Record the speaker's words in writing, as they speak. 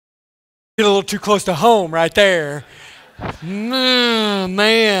Get a little too close to home right there.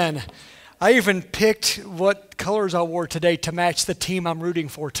 Man, I even picked what colors I wore today to match the team I'm rooting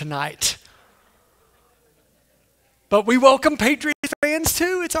for tonight. But we welcome Patriots fans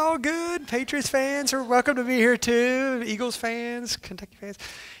too. It's all good. Patriots fans are welcome to be here too. Eagles fans, Kentucky fans.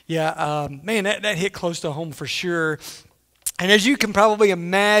 Yeah, man, that hit close to home for sure. And as you can probably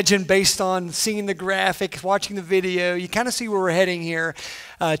imagine, based on seeing the graphic, watching the video, you kind of see where we're heading here.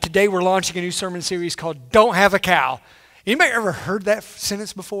 Today we're launching a new sermon series called Don't Have a Cow. Anybody ever heard that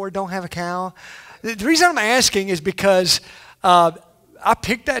sentence before, don't have a cow? The reason I'm asking is because I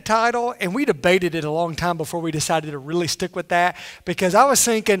picked that title and we debated it a long time before we decided to really stick with that, because I was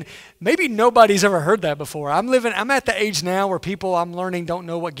thinking maybe nobody's ever heard that before. I'm at the age now where people I'm learning don't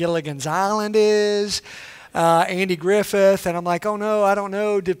know what Gilligan's Island is. Andy Griffith, and I'm like, oh no, I don't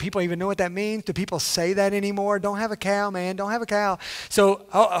know. Do people even know what that means? Do people say that anymore? Don't have a cow, man. Don't have a cow. So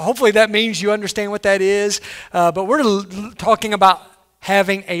hopefully that means you understand what that is. But we're talking about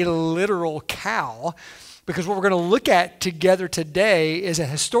having a literal cow, because what we're going to look at together today is a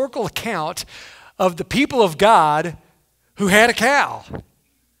historical account of the people of God who had a cow.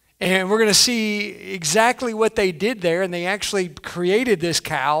 And we're going to see exactly what they did there, and they actually created this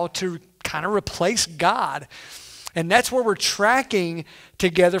cow to kind of replace God. And that's where we're tracking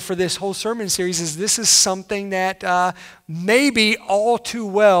together for this whole sermon series. This is something that maybe all too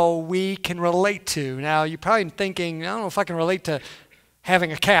well we can relate to. Now, you're probably thinking, I don't know if I can relate to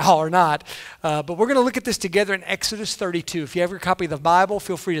having a cow or not. But we're going to look at this together in Exodus 32. If you have your copy of the Bible,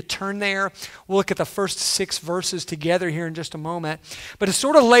 feel free to turn there. We'll look at the first 6 verses together here in just a moment. But to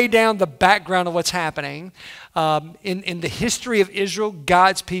sort of lay down the background of what's happening, in the history of Israel,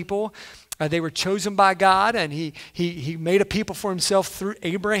 God's people, they were chosen by God, and he made a people for himself through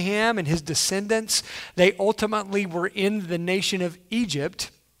Abraham and his descendants. They ultimately were in the nation of Egypt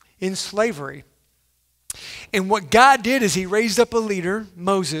in slavery. And what God did is he raised up a leader,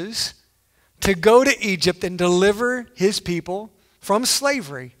 Moses, to go to Egypt and deliver his people from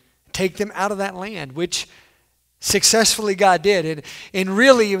slavery, take them out of that land, which successfully God did. And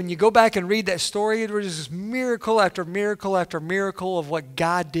really, when you go back and read that story, it was just miracle after miracle after miracle of what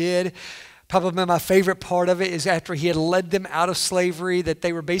God did. Probably my favorite part of it is after he had led them out of slavery, that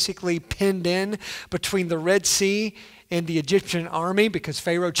they were basically pinned in between the Red Sea and the Egyptian army, because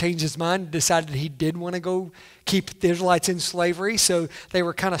Pharaoh changed his mind and decided he did want to go keep the Israelites in slavery. So they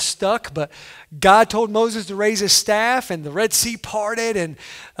were kind of stuck. But God told Moses to raise his staff, and the Red Sea parted, and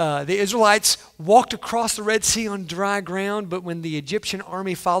the Israelites walked across the Red Sea on dry ground. But when the Egyptian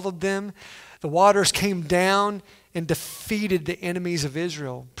army followed them, the waters came down and defeated the enemies of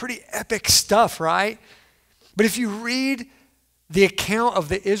Israel. Pretty epic stuff, right? But if you read the account of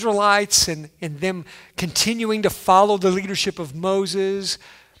the Israelites and them continuing to follow the leadership of Moses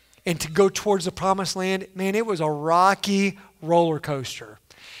and to go towards the promised land, man, it was a rocky roller coaster.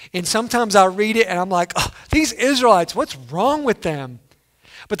 And sometimes I read it and I'm like, oh, these Israelites, what's wrong with them?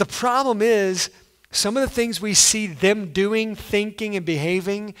 But the problem is, some of the things we see them doing, thinking, and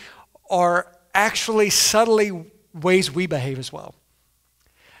behaving are actually subtly ways we behave as well.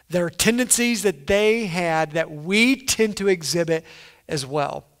 There are tendencies that they had that we tend to exhibit as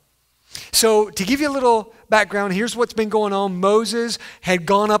well. So to give you a little background, here's what's been going on. Moses had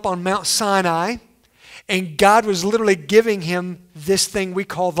gone up on Mount Sinai, and God was literally giving him this thing we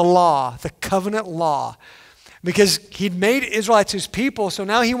call the law, the covenant law. Because he'd made Israelites his people, so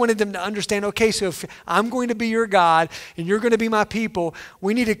now he wanted them to understand, okay, so if I'm going to be your God and you're going to be my people,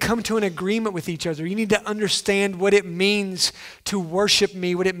 we need to come to an agreement with each other. You need to understand what it means to worship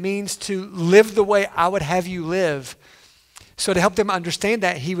me, what it means to live the way I would have you live. So to help them understand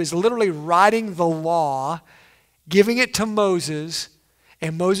that, he was literally writing the law, giving it to Moses,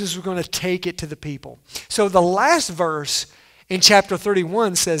 and Moses was going to take it to the people. So the last verse in chapter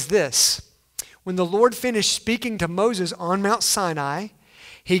 31 says this: when the Lord finished speaking to Moses on Mount Sinai,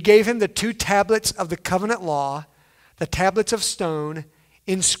 he gave him the 2 tablets of the covenant law, the tablets of stone,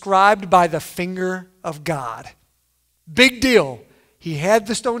 inscribed by the finger of God. Big deal. He had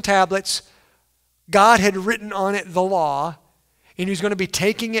the stone tablets. God had written on it the law, and he was going to be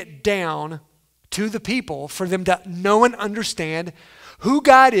taking it down to the people for them to know and understand who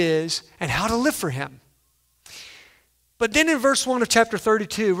God is and how to live for him. But then in verse 1 of chapter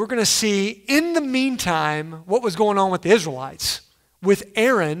 32, we're going to see in the meantime what was going on with the Israelites, with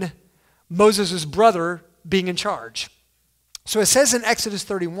Aaron, Moses' brother, being in charge. So it says in Exodus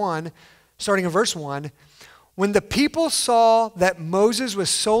 31, starting in verse 1, when the people saw that Moses was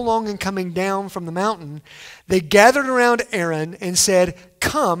so long in coming down from the mountain, they gathered around Aaron and said,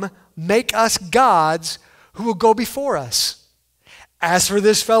 "Come, make us gods who will go before us. As for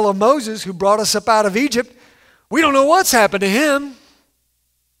this fellow Moses who brought us up out of Egypt, we don't know what's happened to him.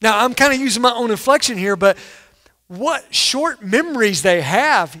 Now, I'm kind of using my own inflection here, but what short memories they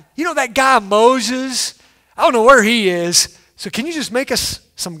have. You know, that guy Moses, I don't know where he is. So can you just make us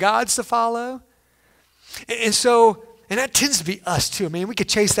some gods to follow? And that tends to be us too. I mean, we could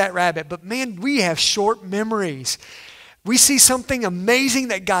chase that rabbit, but man, we have short memories. We see something amazing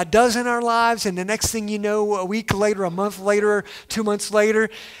that God does in our lives, and the next thing you know, a week later, a month later, 2 months later,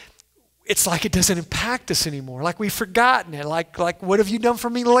 it's like it doesn't impact us anymore. Like we've forgotten it. Like what have you done for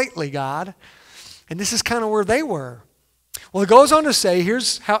me lately, God? And this is kind of where they were. Well, it goes on to say,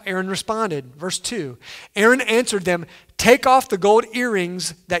 here's how Aaron responded. Verse 2. Aaron answered them, "Take off the gold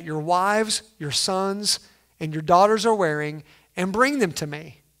earrings that your wives, your sons, and your daughters are wearing, and bring them to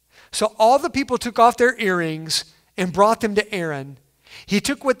me." So all the people took off their earrings and brought them to Aaron. He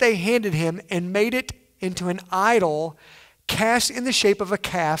took what they handed him and made it into an idol cast in the shape of a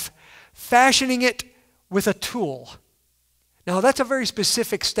calf, fashioning it with a tool. Now that's a very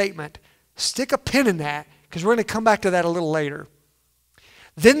specific statement. Stick a pin in that, because we're going to come back to that a little later.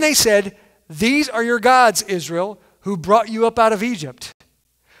 Then they said, "These are your gods, Israel, who brought you up out of Egypt."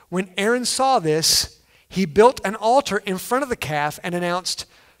 When Aaron saw this, he built an altar in front of the calf and announced,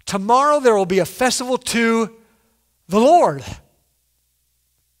 "Tomorrow there will be a festival to the Lord."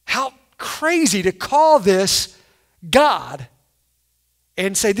 How crazy to call this God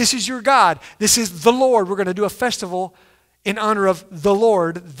and say, "This is your God. This is the Lord. We're going to do a festival in honor of the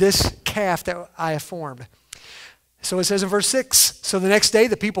Lord, this calf that I have formed." So it says in verse 6, so the next day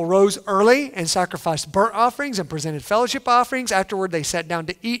the people rose early and sacrificed burnt offerings and presented fellowship offerings. Afterward they sat down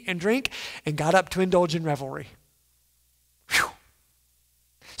to eat and drink and got up to indulge in revelry. Whew.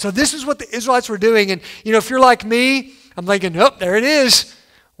 So this is what the Israelites were doing. And you know, if you're like me, I'm thinking, oh, there it is.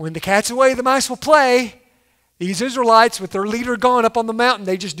 When the cat's away, the mice will play. These Israelites, with their leader gone up on the mountain,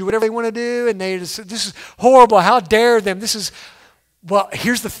 they just do whatever they want to do. And this is horrible. How dare them? Well,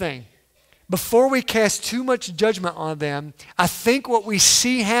 here's the thing. Before we cast too much judgment on them, I think what we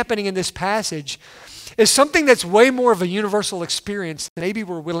see happening in this passage is something that's way more of a universal experience than maybe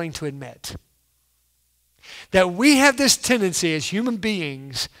we're willing to admit. That we have this tendency as human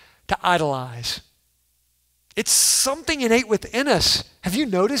beings to idolize. It's something innate within us. Have you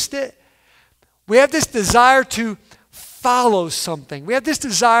noticed it? We have this desire to follow something. We have this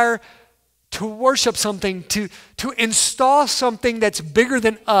desire to worship something, to install something that's bigger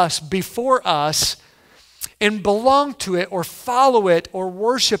than us before us and belong to it or follow it or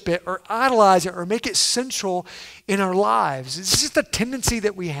worship it or idolize it or make it central in our lives. It's just a tendency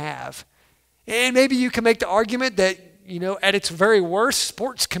that we have. And maybe you can make the argument that, you know, at its very worst,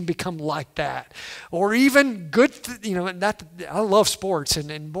 sports can become like that. Or even good, I love sports,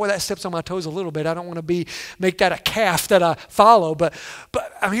 and boy, that steps on my toes a little bit. I don't want to make that a calf that I follow. But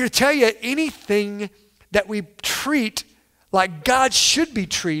I'm here to tell you, anything that we treat like God should be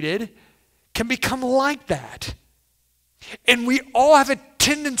treated can become like that. And we all have a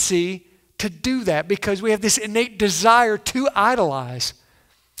tendency to do that because we have this innate desire to idolize.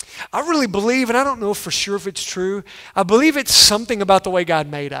 I really believe, and I don't know for sure if it's true, I believe it's something about the way God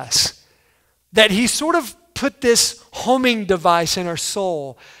made us. That He sort of put this homing device in our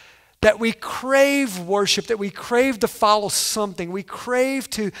soul, that we crave worship, that we crave to follow something, we crave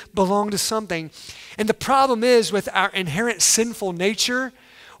to belong to something. And the problem is, with our inherent sinful nature,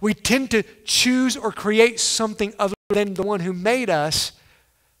 we tend to choose or create something other than the one who made us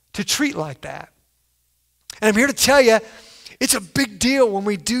to treat like that. And I'm here to tell you, it's a big deal when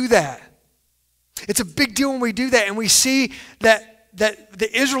we do that. It's a big deal when we do that. And we see that the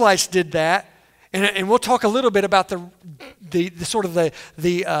Israelites did that. And we'll talk a little bit about the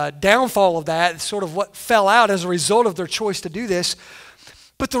downfall of that, sort of what fell out as a result of their choice to do this.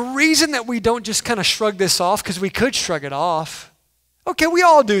 But the reason that we don't just kind of shrug this off, because we could shrug it off. Okay, we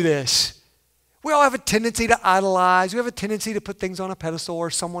all do this. We all have a tendency to idolize. We have a tendency to put things on a pedestal or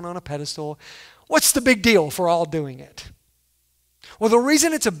someone on a pedestal. What's the big deal for all doing it? Well, the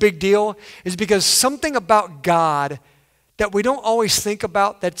reason it's a big deal is because something about God that we don't always think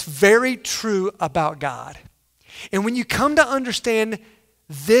about that's very true about God. And when you come to understand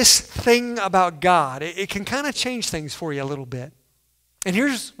this thing about God, it can kind of change things for you a little bit. And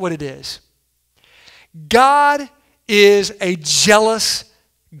here's what it is. God is a jealous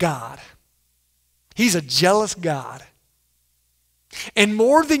God. He's a jealous God. And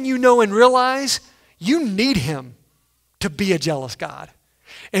more than you know and realize, you need Him to be a jealous God.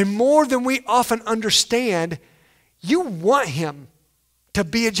 And more than we often understand, you want Him to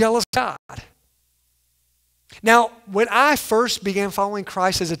be a jealous God. Now, when I first began following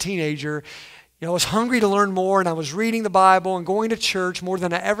Christ as a teenager, You know, I was hungry to learn more, and I was reading the Bible and going to church more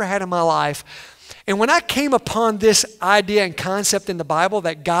than I ever had in my life. And when I came upon this idea and concept in the Bible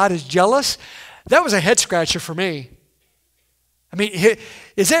that God is jealous, that was a head scratcher for me. I mean,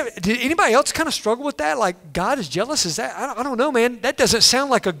 did anybody else kind of struggle with that? Like, God is jealous? Is that, I don't know, man. That doesn't sound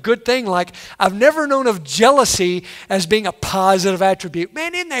like a good thing. Like, I've never known of jealousy as being a positive attribute.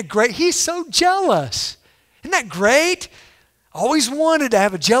 Man, isn't that great? He's so jealous. Isn't that great? Always wanted to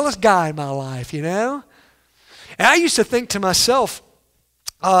have a jealous guy in my life, you know? And I used to think to myself,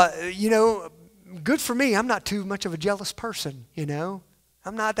 you know, good for me. I'm not too much of a jealous person, you know?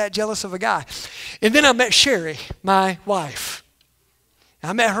 I'm not that jealous of a guy. And then I met Sherry, my wife.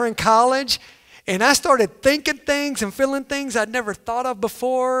 I met her in college, and I started thinking things and feeling things I'd never thought of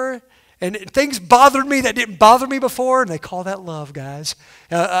before. And things bothered me that didn't bother me before, and they call that love, guys.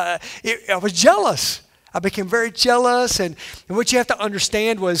 I was jealous. I became very jealous, and what you have to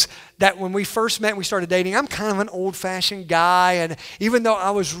understand was that when we first met and we started dating, I'm kind of an old-fashioned guy, and even though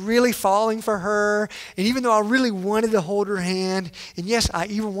I was really falling for her, and even though I really wanted to hold her hand, and yes, I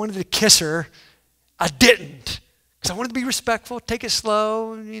even wanted to kiss her, I didn't, because I wanted to be respectful, take it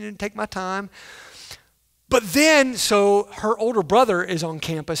slow, you know, take my time. But then, so her older brother is on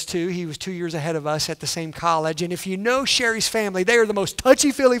campus too. He was 2 years ahead of us at the same college, and if you know Sherry's family, they are the most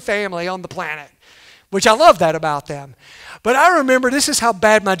touchy-feely family on the planet, which I love that about them. But I remember, this is how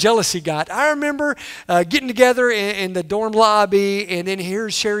bad my jealousy got. I remember getting together in the dorm lobby, and then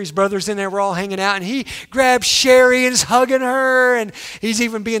here's Sherry's brothers in there. We're all hanging out, and he grabs Sherry and is hugging her, and he's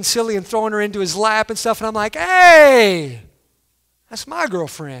even being silly and throwing her into his lap and stuff. And I'm like, hey, that's my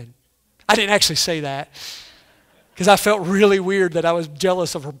girlfriend. I didn't actually say that because I felt really weird that I was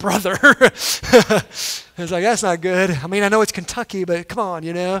jealous of her brother. I was like, that's not good. I mean, I know it's Kentucky, but come on,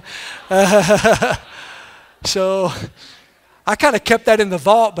 you know. So I kind of kept that in the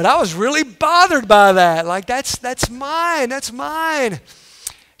vault, but I was really bothered by that. Like, that's mine. That's mine.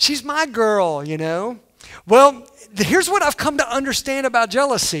 She's my girl, you know. Well, here's what I've come to understand about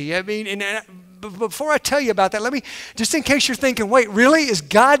jealousy. I mean, and before I tell you about that, let me, just in case you're thinking, wait, really? Is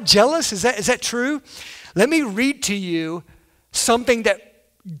God jealous? Is that true? Let me read to you something that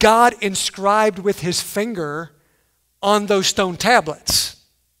God inscribed with his finger on those stone tablets.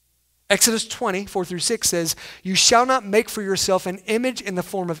 Exodus 20, 4-6 says, "You shall not make for yourself an image in the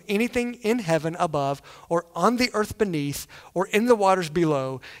form of anything in heaven above, or on the earth beneath, or in the waters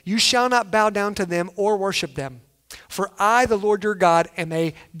below. You shall not bow down to them or worship them. For I, the Lord your God, am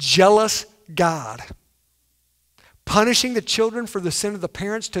a jealous God, punishing the children for the sin of the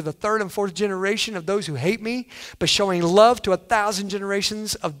parents to the third and fourth generation of those who hate me, but showing love to 1,000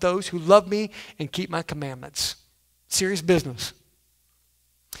 generations of those who love me and keep my commandments." Serious business.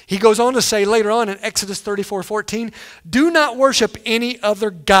 He goes on to say later on in Exodus 34:14, "Do not worship any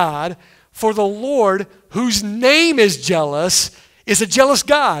other God, for the Lord, whose name is jealous, is a jealous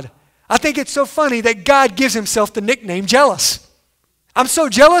God." I think it's so funny that God gives himself the nickname jealous. I'm so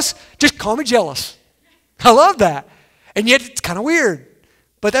jealous, just call me jealous. I love that. And yet it's kind of weird.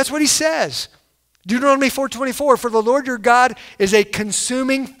 But that's what he says. Deuteronomy 4:24, "For the Lord your God is a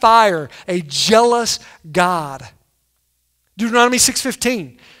consuming fire, a jealous God." Deuteronomy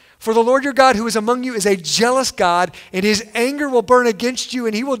 6:15, "For the Lord your God who is among you is a jealous God, and his anger will burn against you,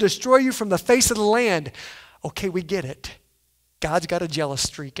 and he will destroy you from the face of the land." Okay, we get it. God's got a jealous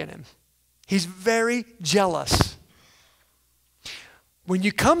streak in him. He's very jealous. When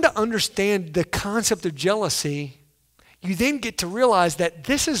you come to understand the concept of jealousy, you then get to realize that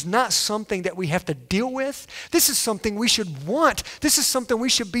this is not something that we have to deal with. This is something we should want. This is something we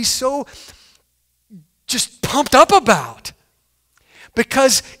should be so just pumped up about.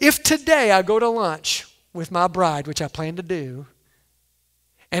 Because if today I go to lunch with my bride, which I plan to do,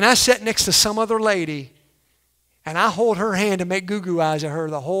 and I sit next to some other lady, and I hold her hand and make goo-goo eyes at her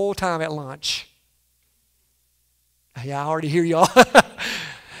the whole time at lunch, yeah, I already hear y'all.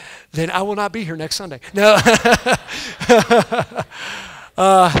 Then I will not be here next Sunday. No.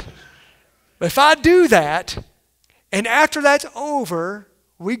 If I do that, and after that's over,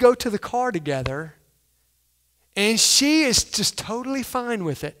 we go to the car together, and she is just totally fine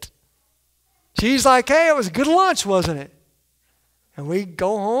with it. She's like, "Hey, it was a good lunch, wasn't it?" And we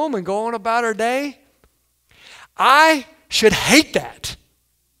go home and go on about our day. I should hate that.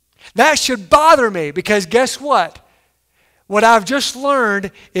 That should bother me, because guess what? What I've just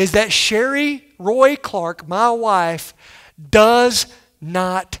learned is that Sherry Roy Clark, my wife, does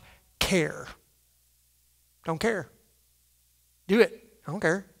not care. Don't care. Do it. I don't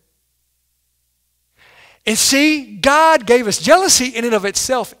care. And see, God gave us jealousy in and of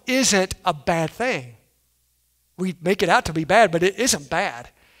itself isn't a bad thing. We make it out to be bad, but it isn't bad.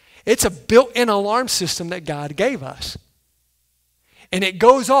 It's a built-in alarm system that God gave us. And it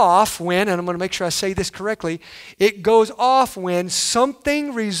goes off when, and I'm going to make sure I say this correctly, it goes off when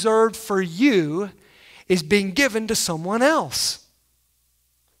something reserved for you is being given to someone else.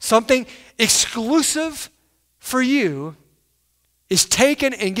 Something exclusive for you is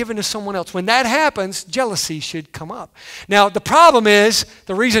taken and given to someone else. When that happens, jealousy should come up. Now, the problem is,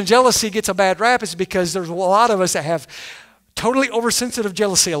 the reason jealousy gets a bad rap is because there's a lot of us that have totally oversensitive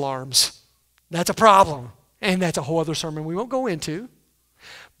jealousy alarms. That's a problem. And that's a whole other sermon we won't go into.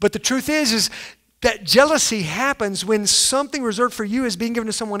 But the truth is that jealousy happens when something reserved for you is being given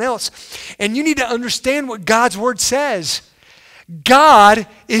to someone else. And you need to understand what God's word says. God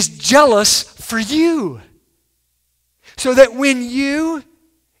is jealous for you. So that when you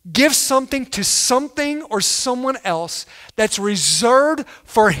give something to something or someone else that's reserved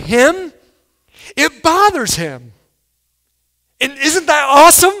for him, it bothers him. And isn't that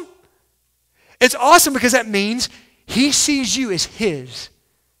awesome? It's awesome because that means he sees you as his.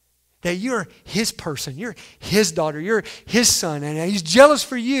 That you're his person, you're his daughter, you're his son, and he's jealous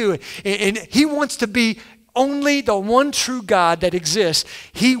for you. And he wants to be only the one true God that exists.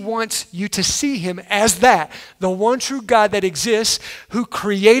 He wants you to see him as that. The one true God that exists, who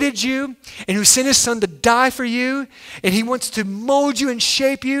created you and who sent his son to die for you. And he wants to mold you and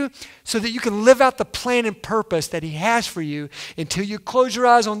shape you so that you can live out the plan and purpose that he has for you until you close your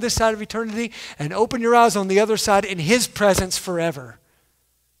eyes on this side of eternity and open your eyes on the other side in his presence forever.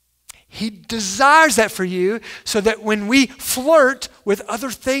 He desires that for you so that when we flirt with other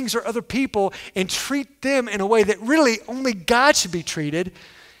things or other people and treat them in a way that really only God should be treated,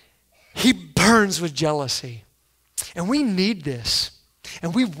 he burns with jealousy. And we need this.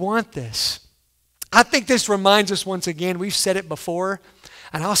 And we want this. I think this reminds us once again, we've said it before,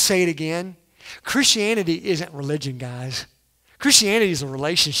 and I'll say it again. Christianity isn't religion, guys. Christianity is a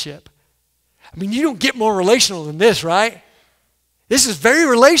relationship. I mean, you don't get more relational than this, right? This is very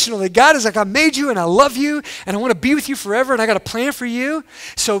relational, that God is like, I made you and I love you and I want to be with you forever and I got a plan for you.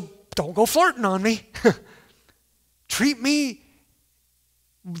 So don't go flirting on me. Treat me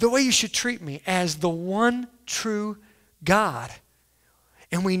the way you should treat me, as the one true God.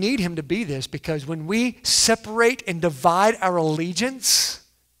 And we need him to be this, because when we separate and divide our allegiance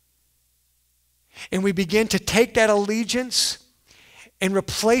and we begin to take that allegiance and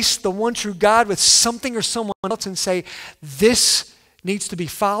replace the one true God with something or someone else and say, this needs to be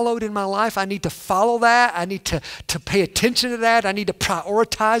followed in my life. I need to follow that. I need to pay attention to that. I need to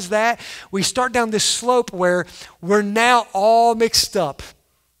prioritize that. We start down this slope where we're now all mixed up.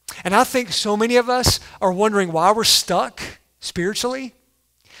 And I think so many of us are wondering why we're stuck spiritually,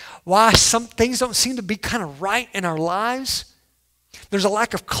 why some things don't seem to be kind of right in our lives. There's a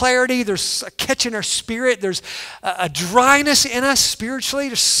lack of clarity. There's a catch in our spirit. There's a dryness in us spiritually.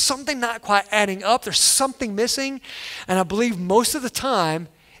 There's something not quite adding up. There's something missing. And I believe most of the time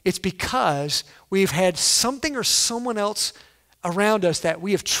it's because we've had something or someone else around us that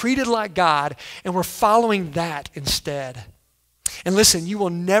we have treated like God, and we're following that instead. And listen, you will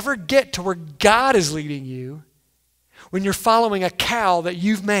never get to where God is leading you when you're following a cow that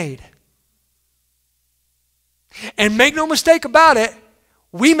you've made. And make no mistake about it,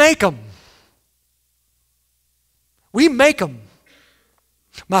 we make them. We make them.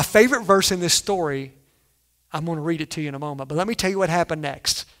 My favorite verse in this story, I'm going to read it to you in a moment, but let me tell you what happened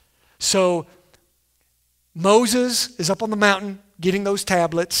next. So Moses is up on the mountain getting those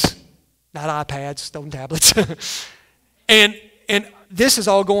tablets, not iPads, stone tablets. and this is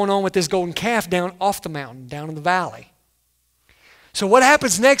all going on with this golden calf down off the mountain, down in the valley. So what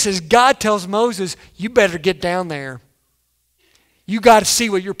happens next is God tells Moses, you better get down there. You got to see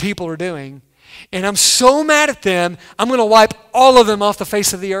what your people are doing. And I'm so mad at them, I'm going to wipe all of them off the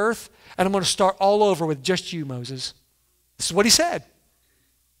face of the earth, and I'm going to start all over with just you, Moses. This is what he said.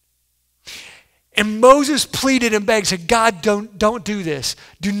 And Moses pleaded and begged, said, God, don't do this.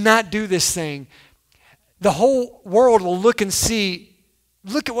 Do not do this thing. The whole world will look and see.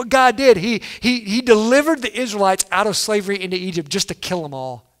 Look at what God did. He delivered the Israelites out of slavery into Egypt just to kill them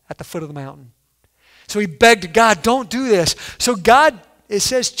all at the foot of the mountain. So he begged God, don't do this. So God, it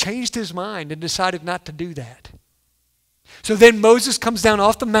says, changed his mind and decided not to do that. So then Moses comes down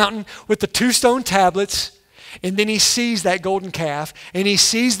off the mountain with the 2 stone tablets, and then he sees that golden calf, and he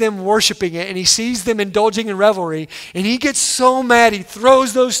sees them worshiping it, and he sees them indulging in revelry, and he gets so mad, he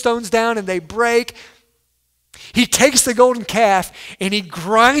throws those stones down and they break. He takes the golden calf and he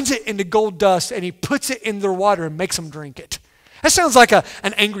grinds it into gold dust and he puts it in their water and makes them drink it. That sounds like an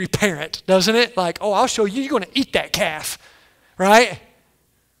angry parent, doesn't it? Like, oh, I'll show you, you're going to eat that calf, right?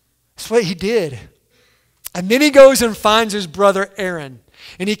 That's what he did. And then he goes and finds his brother Aaron.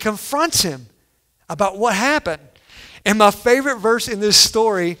 And he confronts him about what happened. And my favorite verse in this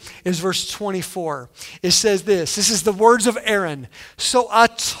story is verse 24. It says this is the words of Aaron. So I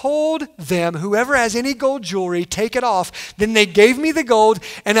told them, whoever has any gold jewelry, take it off. Then they gave me the gold,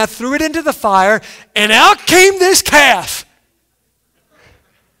 and I threw it into the fire, and out came this calf.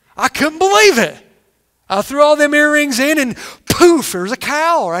 I couldn't believe it. I threw all them earrings in, and poof, there's a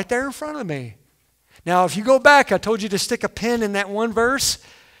cow right there in front of me. Now, if you go back, I told you to stick a pin in that one verse.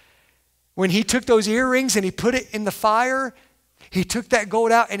 When he took those earrings and he put it in the fire, he took that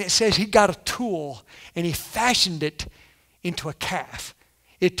gold out, and it says he got a tool and he fashioned it into a calf.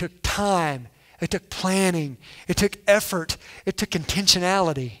 It took time. It took planning. It took effort. It took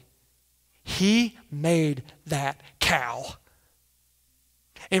intentionality. He made that cow.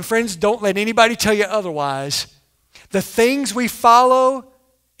 And friends, don't let anybody tell you otherwise. The things we follow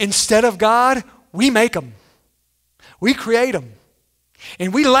instead of God, we make them. We create them.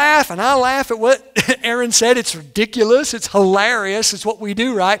 And we laugh, and I laugh at what Aaron said. It's ridiculous. It's hilarious. It's what we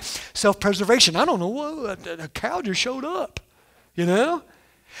do, right? Self-preservation. I don't know what, a cow just showed up, you know?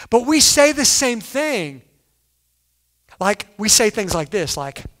 But we say the same thing. Like, we say things like this,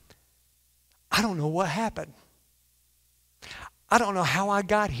 like, I don't know what happened. I don't know how I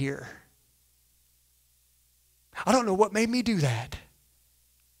got here. I don't know what made me do that.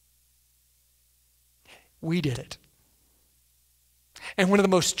 We did it. And one of the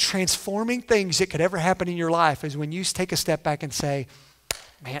most transforming things that could ever happen in your life is when you take a step back and say,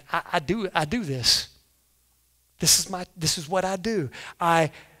 man, I do this. This is what I do.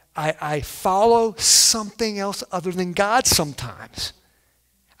 I follow something else other than God sometimes.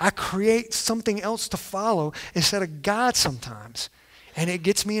 I create something else to follow instead of God sometimes. And it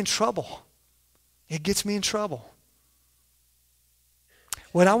gets me in trouble. It gets me in trouble.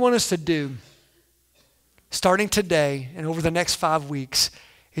 What I want us to do, starting today and over the next 5 weeks,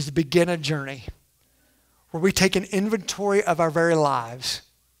 is to begin a journey where we take an inventory of our very lives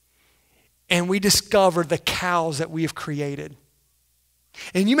and we discover the cows that we have created.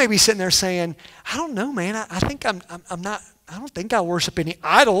 And you may be sitting there saying, I don't know, man. I think I'm not, I don't think I worship any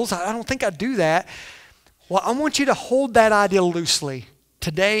idols. I don't think I do that. Well, I want you to hold that idea loosely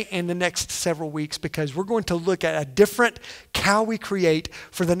today and the next several weeks, because we're going to look at a different cow we create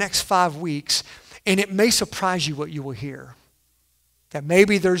for the next 5 weeks. And it may surprise you what you will hear. That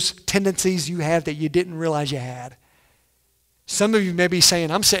maybe there's tendencies you have that you didn't realize you had. Some of you may be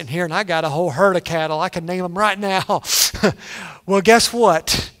saying, I'm sitting here and I got a whole herd of cattle. I can name them right now. Well, guess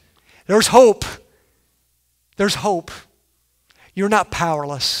what? There's hope. There's hope. You're not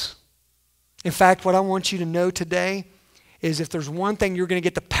powerless. In fact, what I want you to know today is if there's one thing you're going to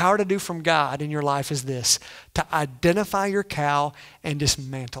get the power to do from God in your life is this: to identify your cow and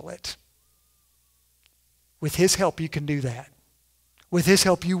dismantle it. With His help, you can do that. With His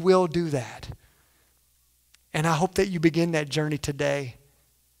help, you will do that. And I hope that you begin that journey today.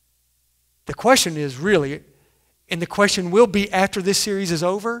 The question is really, and the question will be after this series is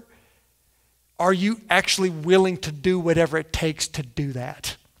over, are you actually willing to do whatever it takes to do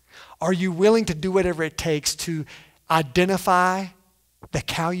that? Are you willing to do whatever it takes to identify the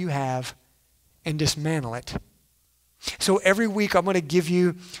cow you have and dismantle it? So every week I'm going to give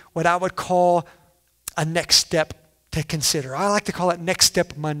you what I would call a next step to consider. I like to call it Next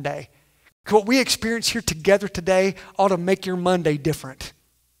Step Monday. What we experience here together today ought to make your Monday different.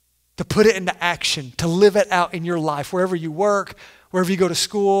 To put it into action, to live it out in your life, wherever you work, wherever you go to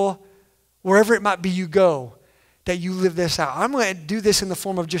school, wherever it might be you go, that you live this out. I'm going to do this in the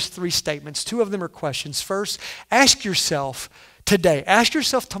form of just 3 statements. 2 of them are questions. First, ask yourself today, ask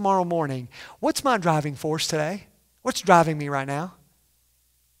yourself tomorrow morning, what's my driving force today? What's driving me right now?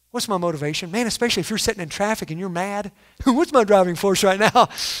 What's my motivation? Man, especially if you're sitting in traffic and you're mad, what's my driving force right now?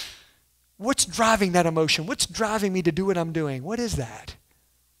 What's driving that emotion? What's driving me to do what I'm doing? What is that?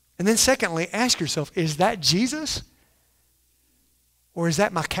 And then secondly, ask yourself, is that Jesus? Or is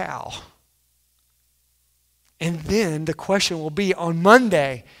that my cow? And then the question will be on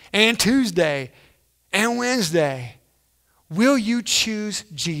Monday and Tuesday and Wednesday, will you choose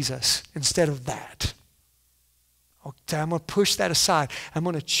Jesus instead of that? Okay, I'm going to push that aside. I'm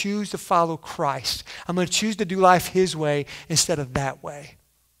going to choose to follow Christ. I'm going to choose to do life His way instead of that way.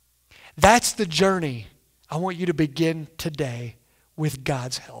 That's the journey I want you to begin today with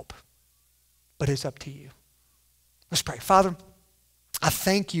God's help. But it's up to you. Let's pray. Father, I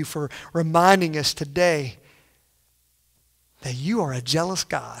thank you for reminding us today that you are a jealous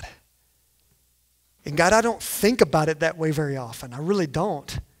God. And God, I don't think about it that way very often. I really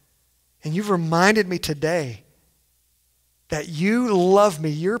don't. And you've reminded me today that you love me.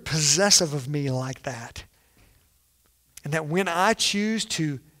 You're possessive of me like that. And that when I choose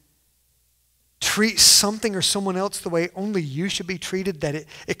to treat something or someone else the way only you should be treated, that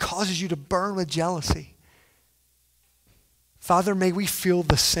it causes you to burn with jealousy. Father, may we feel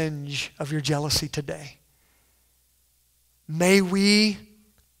the singe of your jealousy today. May we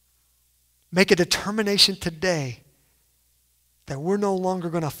make a determination today that we're no longer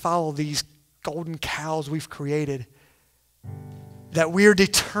going to follow these golden cows we've created, that we are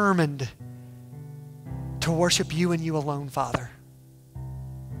determined to worship you and you alone, Father.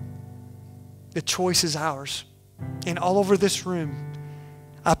 The choice is ours. And all over this room,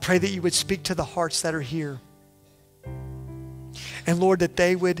 I pray that you would speak to the hearts that are here. And Lord, that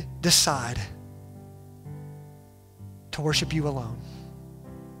they would decide to worship you alone.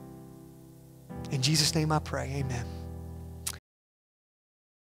 In Jesus' name I pray, amen.